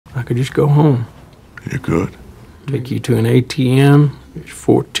I could just go home. You could. Take you to an ATM, there's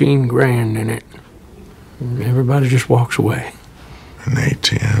 14 grand in it. And everybody just walks away. An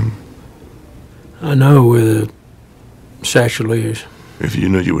ATM? I know where the satchel is. If you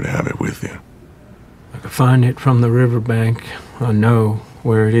knew you would have it with you. I could find it from the riverbank. I know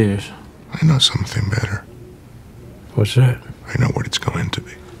where it is. I know something better. What's that? I know what it's going to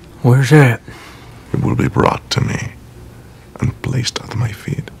be. Where's that? It will be brought to me and placed at my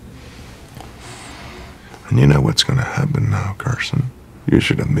feet. And you know what's going to happen now, Carson? You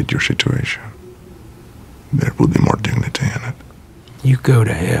should admit your situation. There will be more dignity in it. You go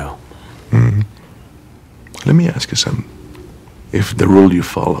to hell. Mm-hmm. Let me ask you something. If the rule you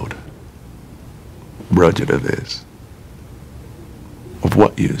followed brought you to this, of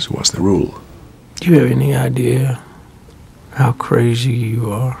what use was the rule? Do you have any idea how crazy you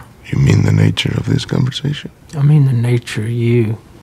are? You mean the nature of this conversation? I mean the nature of you.